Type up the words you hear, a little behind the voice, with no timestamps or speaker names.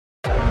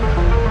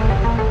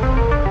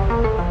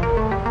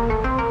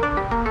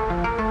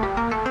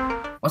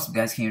What's up,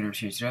 guys? King Udder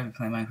here. Today I'll be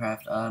playing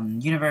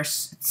Minecraft.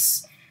 Universe.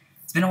 It's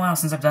been a while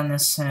since I've done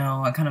this. You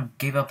know, I kind of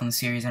gave up on the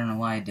series. I don't know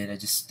why I did. I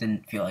just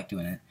didn't feel like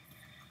doing it.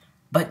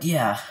 But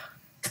yeah,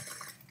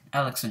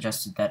 Alex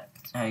suggested that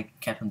I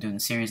kept on doing the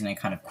series, and I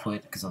kind of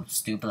quit because I was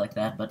stupid like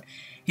that. But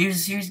here's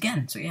the series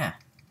again. So yeah,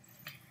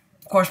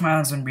 of course my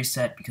island's been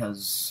reset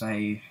because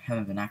I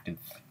haven't been active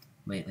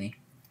lately.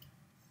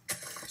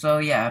 So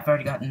yeah, I've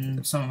already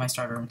gotten some of my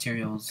starter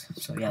materials.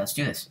 So yeah, let's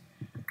do this.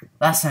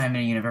 Last time I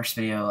made a universe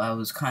video, I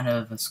was kind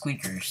of a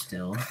squeaker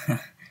still.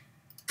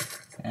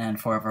 And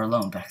forever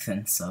alone back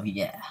then, so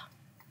yeah.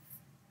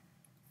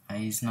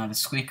 He's not a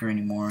squeaker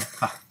anymore.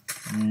 Ha!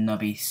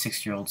 Nubby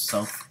 6-year-old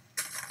self.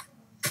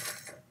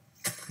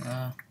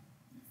 Yeah.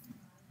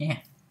 I'm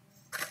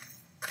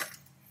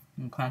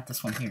gonna plant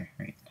this one here.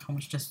 Right. How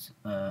much does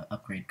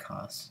upgrade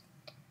cost?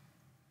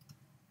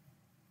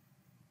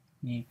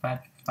 Need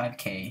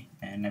 5K,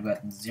 and I've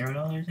got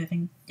 $0, I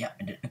think? Yeah,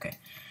 I did. Okay.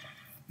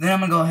 Then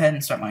I'm gonna go ahead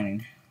and start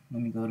mining.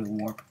 Let me go to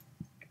warp.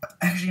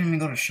 Actually, let me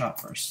go to shop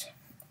first.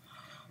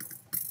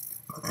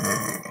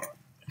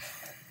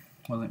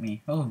 Well, let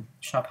me. Oh,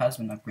 shop has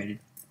been upgraded.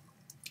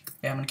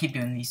 Yeah, I'm gonna keep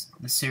doing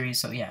this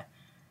series. So yeah,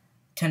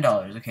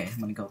 $10. Okay,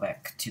 I'm gonna go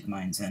back to the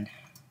mines and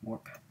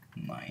warp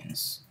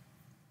mines.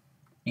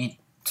 Need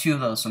 2 of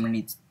those, so I'm gonna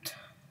need.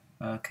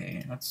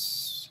 Okay,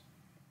 let's.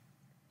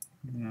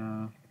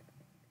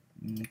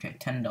 Okay,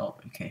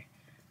 $10. Okay,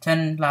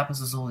 10 lapis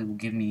lazuli will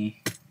give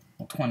me.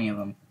 Well, 20 of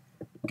them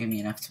will give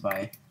me enough to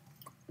buy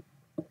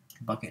a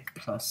bucket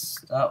plus.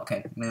 Oh,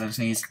 okay. I'm gonna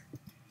sneeze.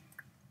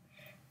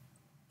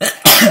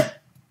 That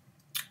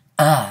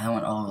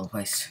went all over the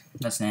place.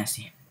 That's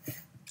nasty.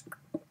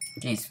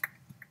 Jeez.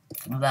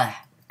 Blah.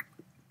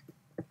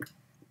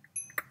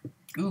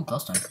 Ooh,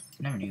 glowstone.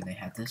 Never knew they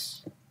had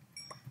this.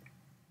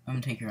 I'm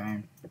gonna take your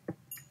iron.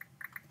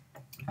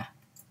 Ah.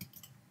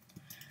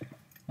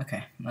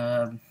 Okay.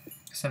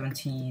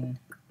 17.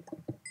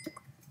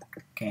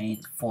 Okay, I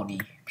need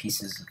 40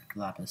 pieces of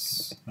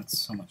lapis. That's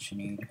so much you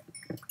need.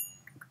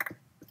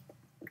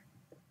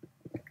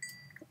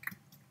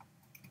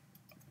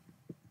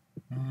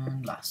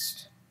 And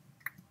last.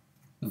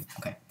 Ooh,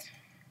 okay.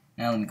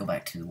 Now let me go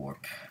back to the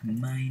warp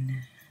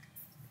mine.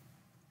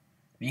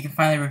 You can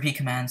finally repeat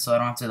commands, so I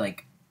don't have to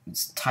like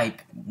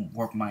type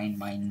warp mine,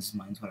 mines,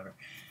 whatever.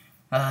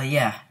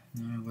 Yeah.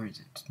 Where is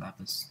it?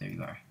 Lapis. There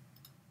you are.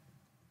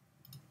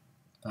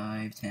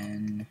 5,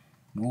 10.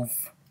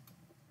 Move.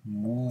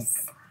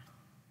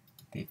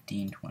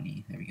 15,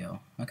 20. There we go.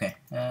 Okay.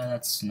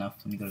 That's enough.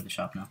 Let me go to the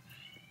shop now.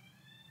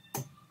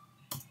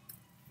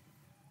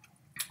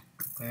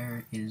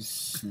 Where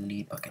is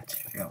the bucket?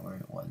 I forgot where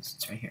it was.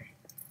 It's right here.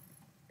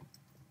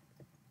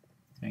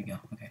 There you go.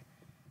 Okay.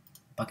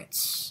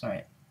 Buckets.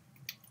 Alright.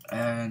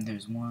 And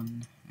there's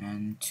 1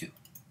 and 2.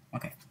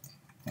 Okay.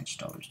 How much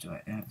dollars do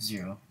I have?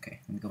 0. Okay.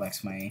 Let me go back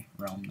to my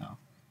realm now.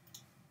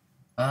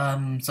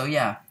 So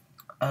yeah.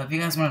 If you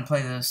guys want to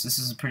play this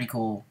is a pretty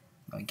cool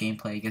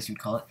gameplay, I guess you'd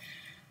call it.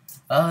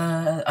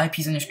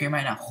 IP's on your screen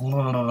right now.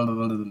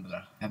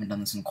 I haven't done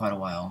this in quite a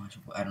while.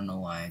 I don't know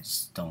why. I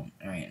just don't.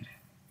 Alright.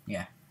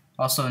 Yeah.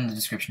 Also in the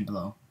description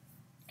below.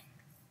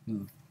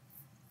 Ooh.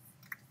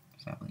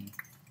 Sapling.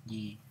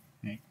 Yeah.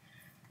 Right.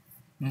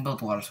 I'm gonna build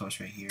the water source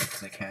right here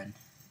because I can.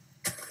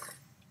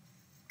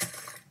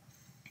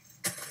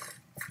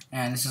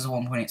 And this is a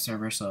 1.8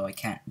 server, so I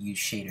can't use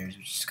shaders,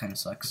 which kind of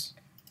sucks.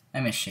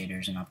 I miss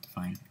shaders and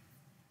Optifine.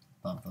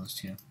 Love those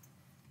two.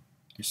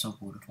 They're so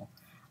beautiful.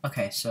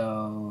 Okay,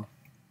 so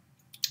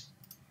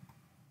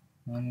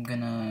I'm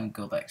gonna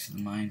go back to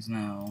the mines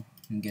now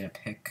and get a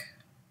pick.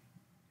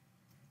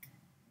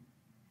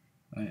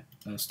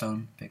 A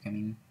stone pick, I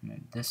mean.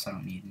 This I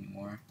don't need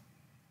anymore.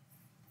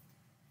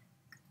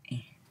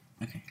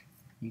 Okay,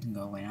 you can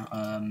go away now.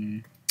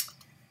 I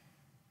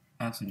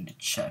also need a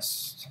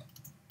chest.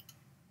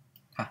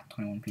 Ha,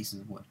 21 pieces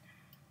of wood.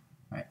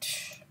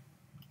 Alright.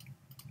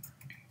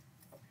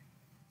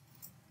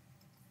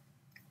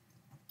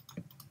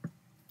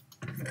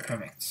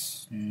 Perfect.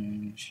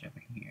 Shove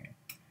it here.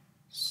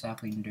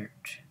 Sapling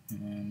dirt,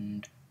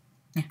 and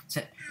yeah, that's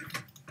it.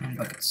 And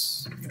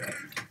buckets. Okay.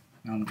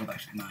 Now I'm gonna go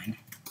back to the mine.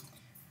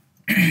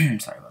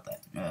 Sorry about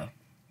that.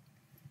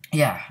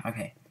 Yeah,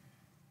 okay.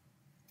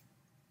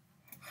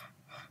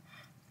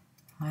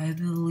 I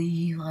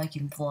believe I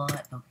can fly.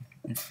 Okay.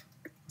 It's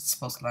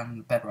supposed to land on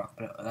the bedrock,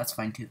 but that's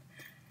fine too.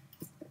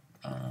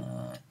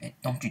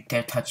 Don't you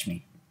dare touch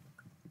me.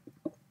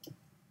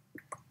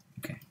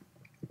 Okay.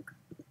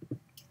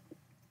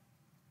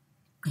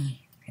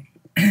 Okay.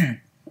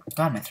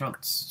 God, my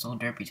throat's so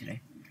derpy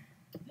today.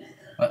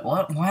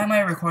 What? Why am I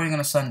recording on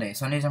a Sunday?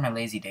 Sundays are my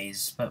lazy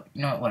days, but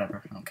you know what?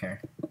 Whatever. I don't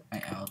care.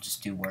 I'll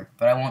just do work,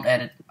 but I won't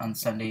edit on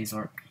Sundays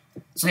or.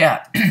 So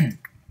yeah.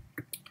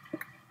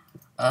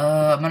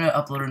 I'm gonna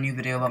upload a new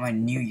video about my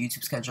new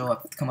YouTube schedule.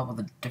 I've come up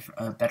with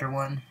a better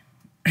one.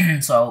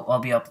 So I'll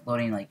be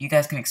uploading, like, you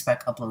guys can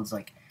expect uploads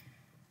like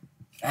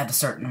at a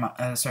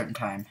certain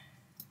time.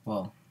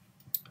 Well,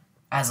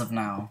 as of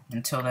now.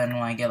 Until then,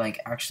 when I get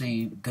like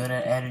actually good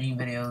at editing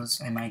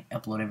videos, I might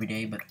upload every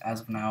day. But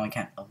as of now, I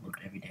can't upload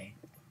every day.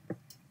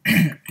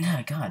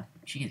 Oh, God,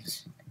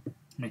 jeez. I'm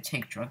gonna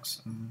take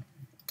drugs.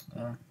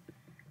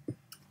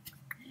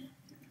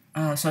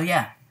 So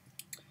yeah,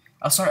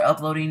 I'll start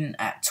uploading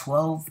at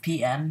 12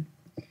 p.m.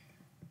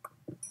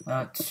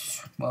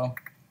 Well,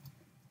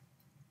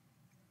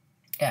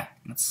 yeah,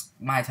 that's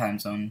my time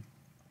zone.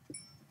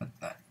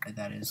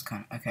 That is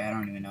kind of okay. I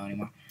don't even know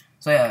anymore.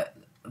 So yeah,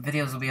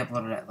 videos will be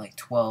uploaded at like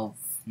 12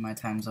 my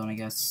time zone, I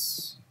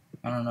guess.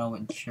 I don't know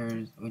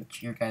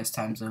what your guys'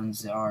 time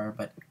zones are,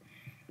 but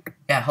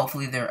yeah,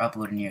 hopefully they're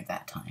uploaded near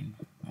that time.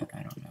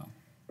 I don't know.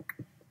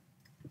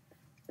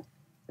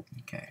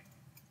 Okay,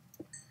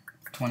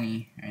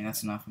 20. Alright,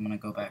 that's enough. I'm gonna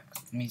go back.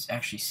 Let me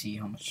actually see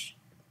how much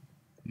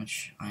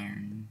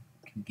iron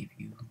can give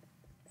you.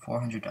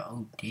 400.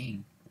 Oh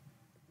dang!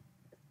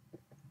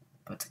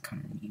 But I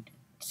kind of need it.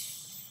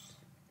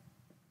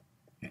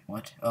 Wait,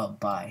 what? Oh,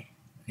 buy.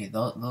 Okay,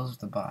 those are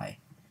the buy.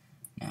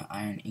 Now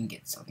iron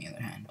ingots, on the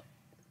other hand,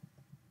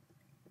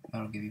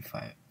 that'll give you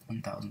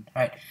 1,000.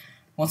 All right.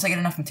 Once I get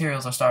enough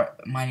materials, I'll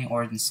start mining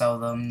ores and sell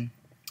them.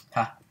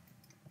 Ha.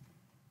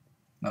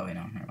 No, wait,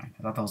 no, never mind.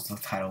 I thought that was the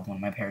title of one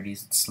of my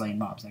parodies. It's slaying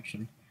mobs,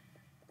 actually.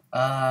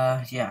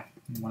 Yeah.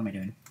 What am I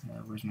doing?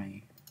 Where's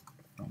my...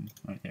 Oh,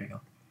 there we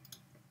go.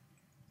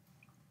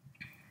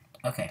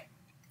 Okay.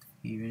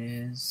 Here it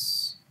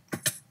is.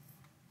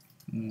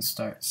 I'm gonna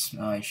start...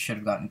 Oh, I should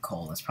have gotten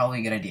coal. That's probably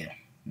a good idea.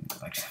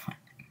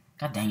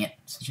 God dang it.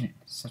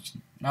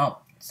 No,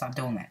 stop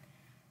doing that.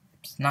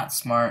 It's not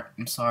smart.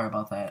 I'm sorry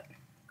about that.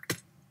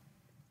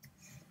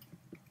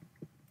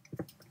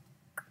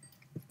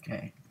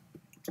 Okay.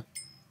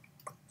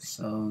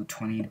 So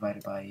 20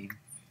 divided by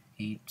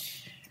 8.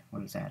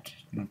 What is that?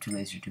 I'm too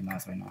lazy to do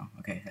math right now.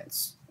 Okay,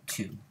 that's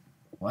 2.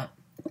 What?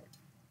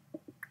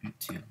 Not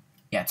 2.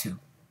 Yeah, 2.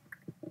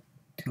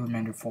 2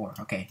 remainder 4.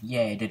 Okay,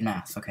 yay, I did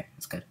math. Okay,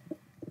 that's good.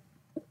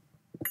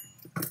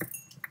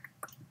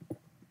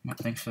 Oh,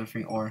 thanks for the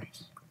free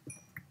ores.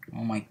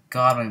 Oh my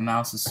god, my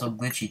mouse is so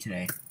glitchy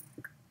today.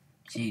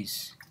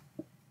 Jeez.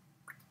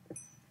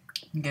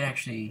 I'm gonna get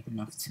actually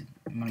enough to...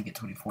 I'm gonna get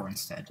 24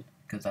 instead.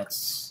 Because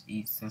that's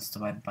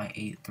divided by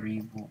 8,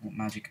 3,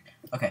 magic.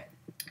 Okay.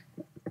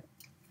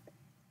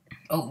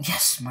 Oh,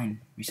 yes, mine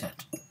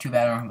reset. Too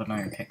bad I don't have an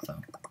iron pick,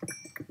 though.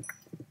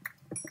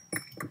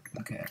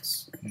 Okay,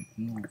 let's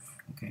move.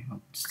 Okay,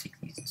 I'll just take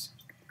these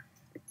instead.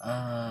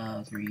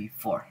 3,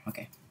 4.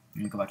 Okay,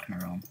 I'm gonna go back to my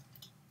realm.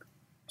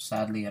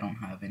 Sadly, I don't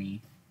have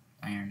any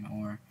iron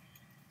ore.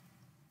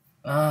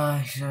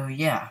 So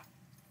yeah.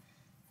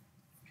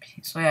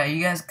 So yeah,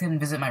 you guys can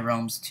visit my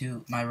realms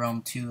too. My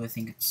realm too. I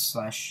think it's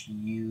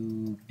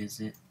 /u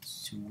visit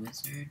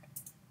wizard.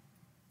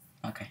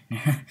 Okay,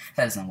 that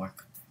doesn't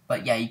work.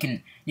 But yeah, you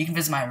can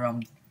visit my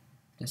realm.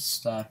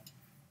 Just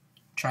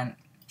try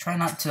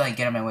not to like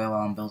get in my way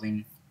while I'm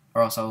building,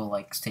 or else I will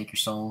like take your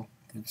soul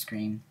through the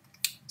screen,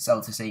 sell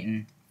it to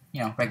Satan.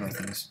 You know, regular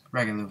things,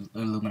 regular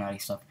Illuminati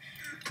stuff.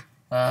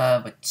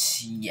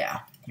 But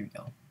yeah, here we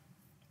go.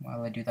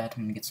 While I do that,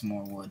 I'm gonna get some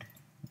more wood.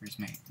 Where's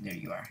my? There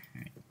you are.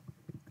 All right.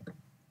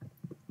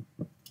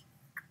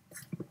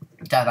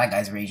 That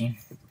guy's raging.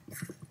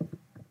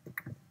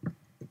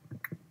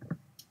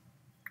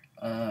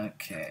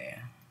 Okay.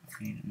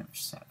 I need another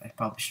set. I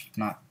probably should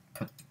not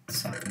put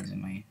saplings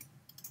in my...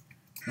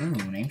 Ooh,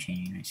 name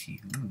changing. I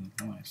see. Ooh,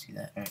 I want to see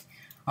that. Alright.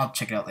 I'll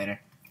check it out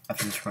later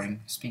after this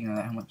recording. Speaking of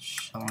that,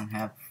 how long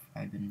have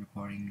I been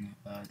recording?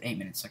 8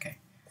 minutes. Okay.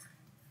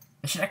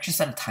 I should actually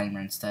set a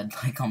timer instead,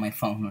 like on my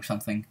phone or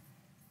something.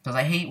 Because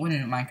I hate when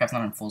Minecraft's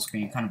not on full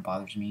screen. It kind of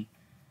bothers me.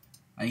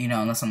 You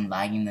know, unless I'm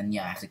lagging, then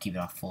yeah, I have to keep it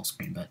off full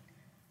screen. But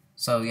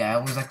so yeah, I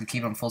always like to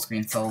keep it on full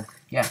screen. So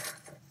yeah,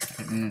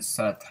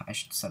 I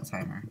should set a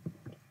timer.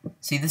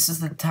 See, this is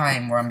the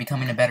time where I'm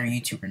becoming a better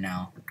YouTuber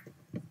now.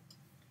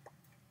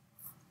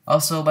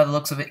 Also, by the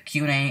looks of it,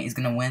 Q&A is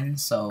gonna win.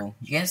 So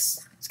you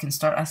guys can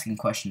start asking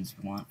questions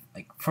if you want.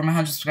 Like for my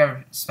 100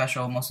 subscriber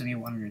special, most of you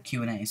wanted a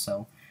Q&A.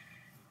 So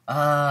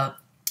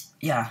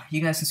yeah,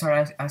 you guys can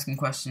start asking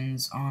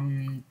questions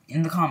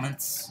in the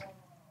comments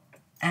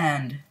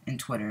and in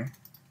Twitter.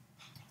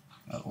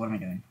 What am I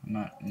doing? I'm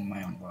not in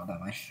my own world,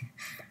 am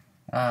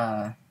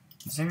I?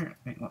 Is there...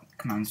 Wait, what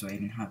commands do I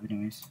even have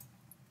anyways?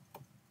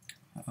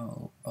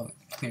 Oh,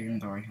 clear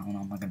inventory. Oh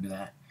no, I'm not gonna do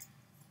that.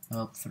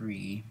 Up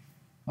 3.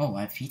 Oh,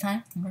 I have P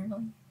time?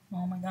 Really?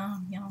 Oh my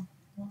god, yeah.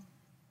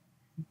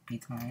 P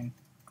time.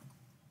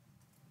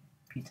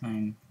 P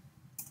time.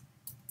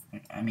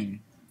 I mean,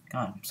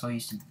 god, I'm so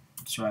used to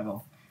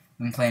survival.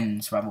 I've been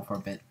playing survival for a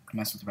bit.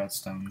 Mess with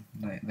redstone.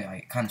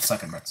 I kind of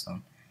suck at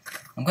redstone.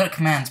 I'm good at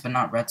commands, but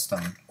not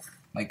redstone.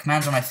 Like,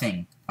 commands are my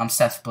thing. I'm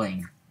Seth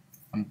Bling.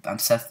 I'm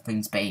Seth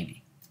Bling's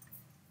baby.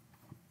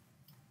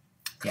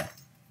 Yeah.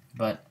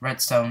 But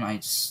redstone,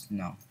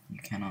 no.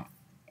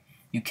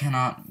 You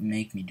cannot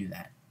make me do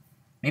that.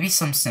 Maybe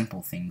some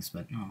simple things,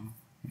 but no.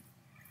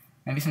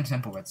 Maybe some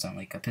simple redstone,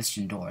 like a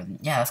piston door.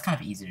 Yeah, that's kind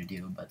of easy to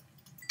do, but...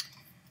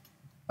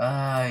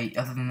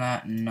 other than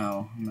that,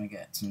 no. I'm gonna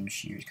get some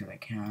shears, because I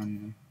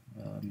can.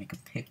 Make a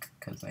pick,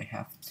 because I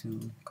have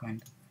to,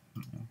 kind of. I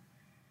don't know.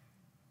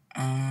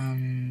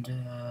 And,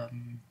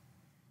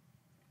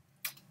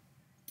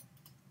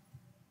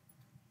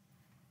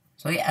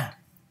 So yeah,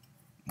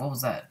 what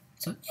was that?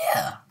 So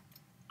yeah,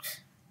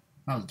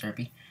 that was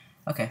derpy.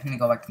 Okay, let me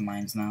go back to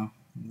mines now.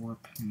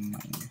 Warp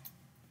mine.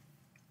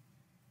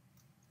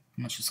 How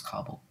much is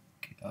cobble?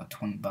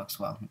 $20.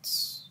 Wow,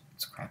 it's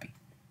crappy.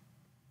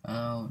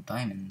 Oh,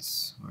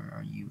 diamonds. Where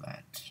are you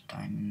at?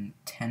 Diamond.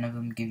 10 of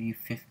them give you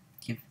 50.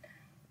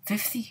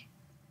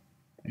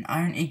 And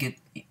iron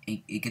ingots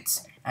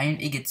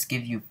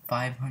give you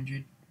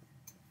 500.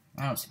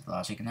 I don't see the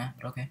logic in that,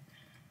 but okay.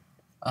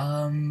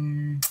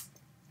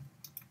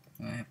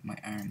 I have my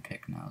iron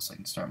pick now, so I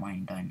can start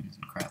mining diamonds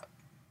and crap.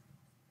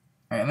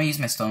 Alright, I'm gonna use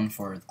my stone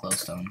for the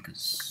glowstone,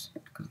 cause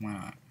why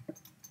not?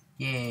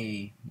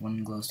 Yay!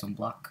 1 glowstone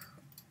block.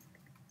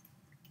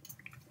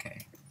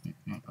 Okay.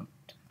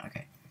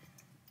 Okay.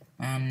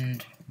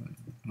 And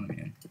what are we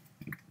doing?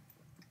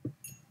 I'm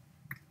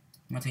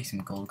gonna take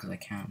some gold because I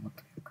can. What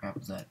the crap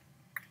was that?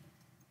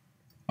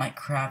 Might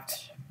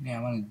craft. Yeah,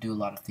 I want to do a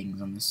lot of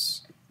things on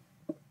this.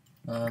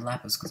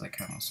 Lapis because I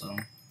can also.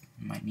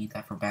 Might need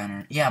that for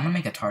banner. Yeah, I'm gonna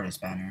make a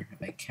TARDIS banner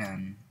if I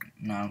can.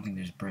 No, I don't think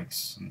there's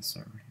bricks on the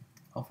server.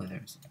 Hopefully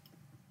there's.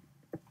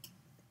 What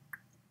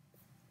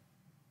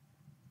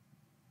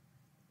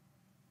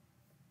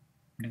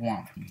do you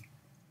want from me?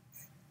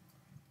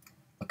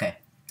 Okay.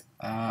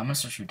 I'm gonna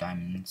search for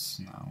diamonds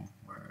now.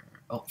 Where?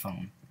 Oh,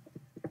 phone.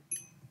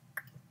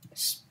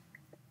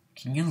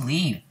 Can you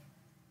leave?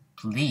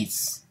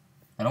 Please.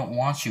 I don't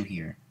want you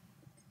here.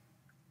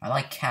 I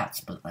like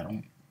cats, but I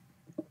don't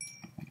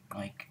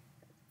like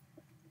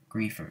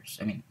griefers.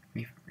 I mean,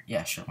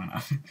 yeah, sure, why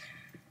not?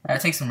 I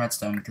take some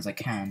redstone because I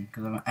can.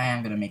 Because I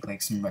am gonna make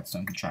like some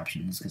redstone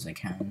contraptions because I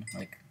can.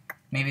 Like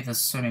maybe the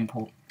swimming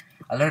pool.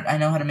 I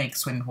know how to make a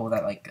swimming pool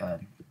that like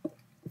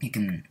you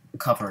can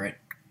cover it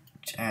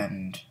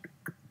and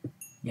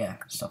yeah,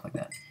 stuff like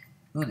that.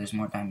 Ooh, there's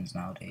more diamonds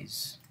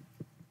nowadays.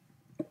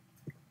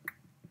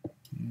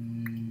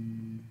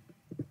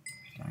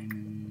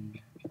 Diamond,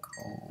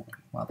 coal.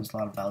 Wow, there's a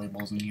lot of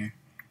valuables in here.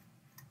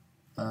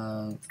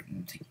 I'm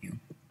gonna take you.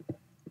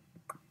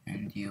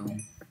 And you.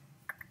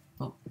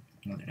 Oh,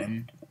 another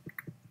diamond.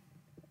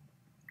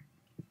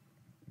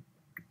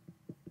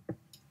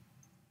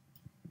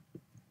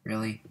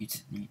 Really?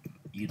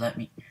 You let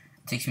me?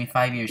 It takes me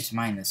 5 years to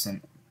mine this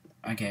and...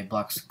 Okay,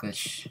 blocks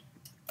glitch.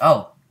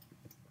 Oh!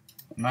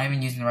 I'm not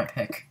even using the right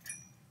pick.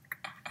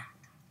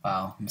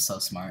 Wow, I'm so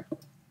smart.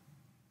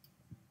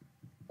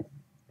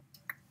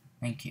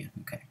 Thank you,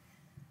 okay.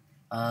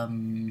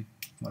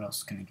 What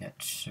else can I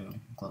get? So,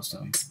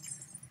 glowstone.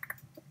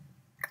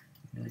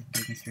 Really?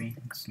 Give me 3?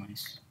 That's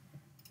nice.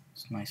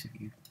 It's nice of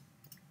you.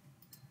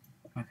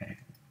 Okay.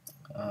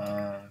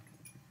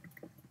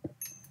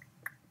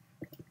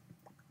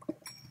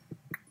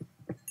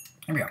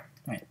 Here we go.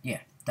 Alright,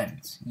 yeah,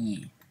 diamonds.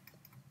 Yeah.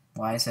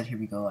 Why I said here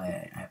we go,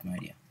 I have no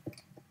idea.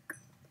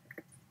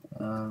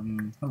 Oh,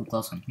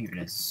 glowstone. Here it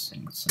is. I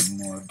need some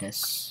more of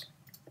this.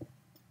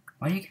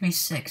 Why do you give me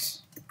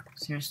 6?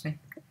 Seriously?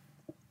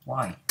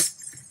 Why?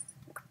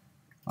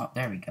 Oh,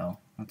 there we go.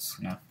 That's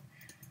enough.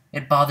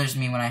 It bothers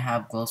me when I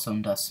have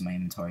glowstone dust in my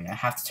inventory. I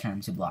have to turn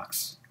them to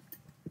blocks.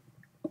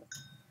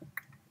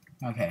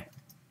 Okay.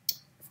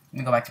 Let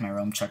me go back to my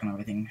room, check on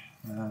everything.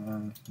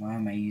 Why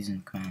am I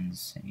using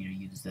commands? I need to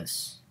use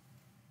this.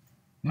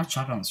 I'm not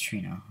chopping on this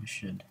tree now. I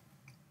should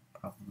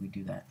probably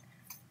do that.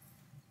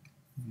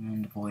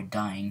 And avoid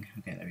dying.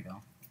 Okay, there we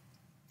go.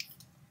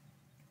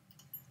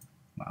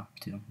 Wow,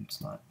 2.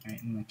 That's a lot.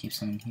 Alright, I'm gonna keep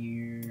some in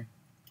here.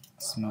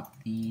 Smelt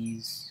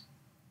these.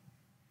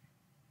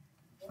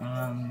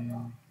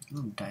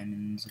 Ooh,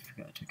 diamonds. I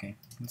forgot. Okay,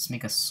 let's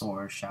make a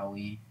sword, shall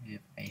we?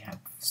 If I have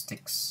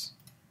sticks.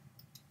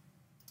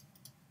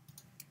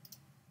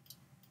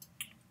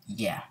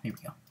 Yeah, here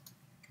we go.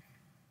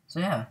 So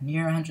yeah,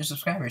 near 100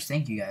 subscribers.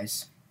 Thank you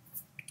guys.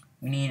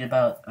 We need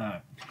about,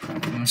 I'm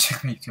gonna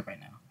check my YouTube right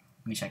now.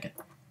 Let me check it.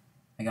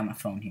 I got my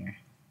phone here.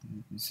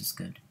 This is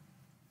good.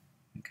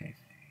 Okay,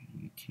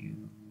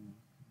 YouTube.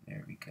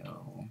 There we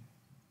go.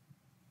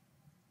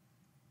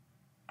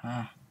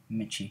 Ah,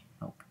 Mitchie,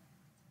 help.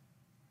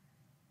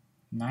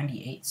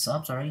 98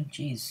 subs already?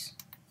 Jeez.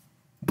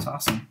 That's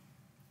awesome.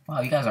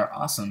 Wow, you guys are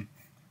awesome.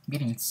 I'm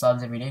getting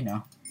subs every day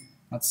now.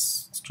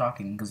 That's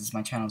shocking because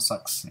my channel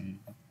sucks and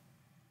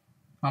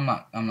I'm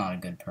not a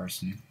good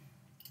person.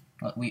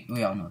 But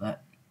we all know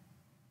that.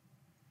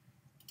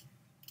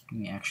 Let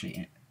me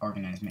actually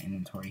organize my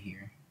inventory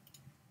here.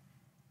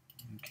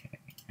 Okay,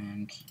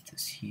 and keep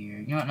this here.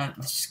 You know what? No,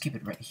 let's just keep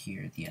it right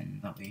here at the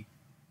end. That way,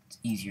 it's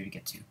easier to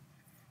get to.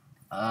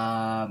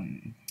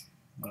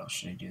 What else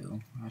should I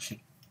do? Should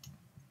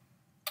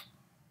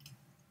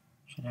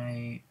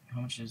I?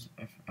 How much is?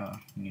 Oh,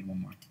 you need 1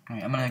 more.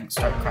 Alright, I'm gonna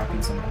start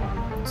crafting some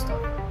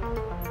stuff.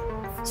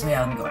 So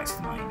yeah, let me go back to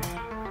the mine.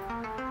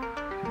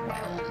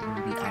 Well,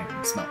 the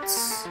iron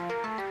smelts.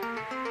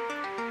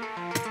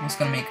 I'm just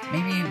gonna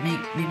maybe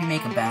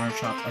make a banner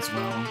shop as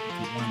well.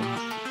 Why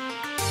not?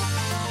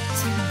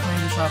 Let's even play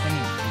the shop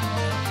anyway.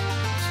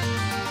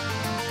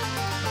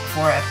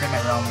 Before I upgrade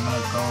my realm, I'm gonna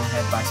go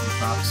ahead and buy some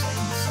crops so I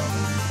can sell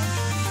them eventually.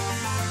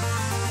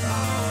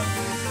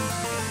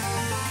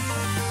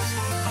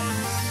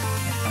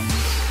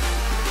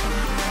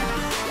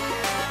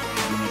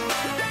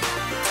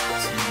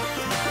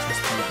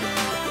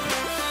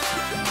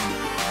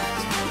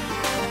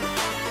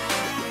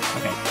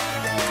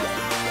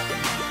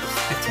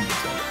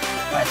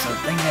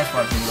 guys for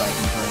watching. Like,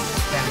 enjoy.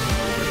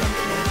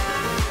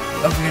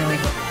 Don't forget to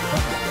leave. Don't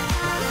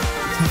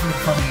forget to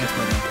follow me on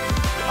Twitter.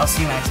 I'll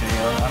see you in my next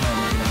video. I'm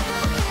gonna make another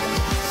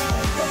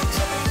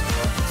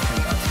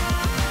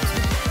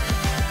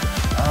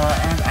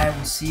and I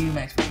will see you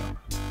next video.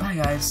 Bye,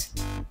 guys.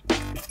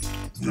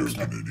 We're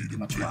gonna need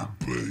a bigger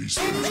place.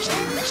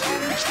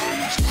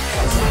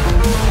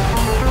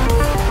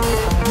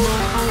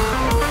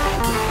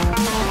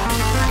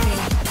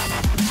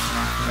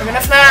 We're gonna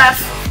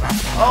FNAF.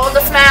 All the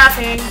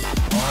FNAFing.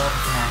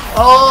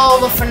 All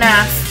the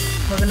FNAF.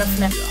 We're gonna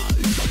FNAF.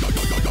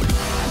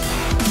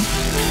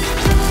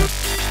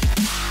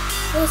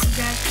 What's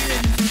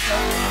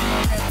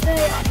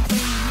the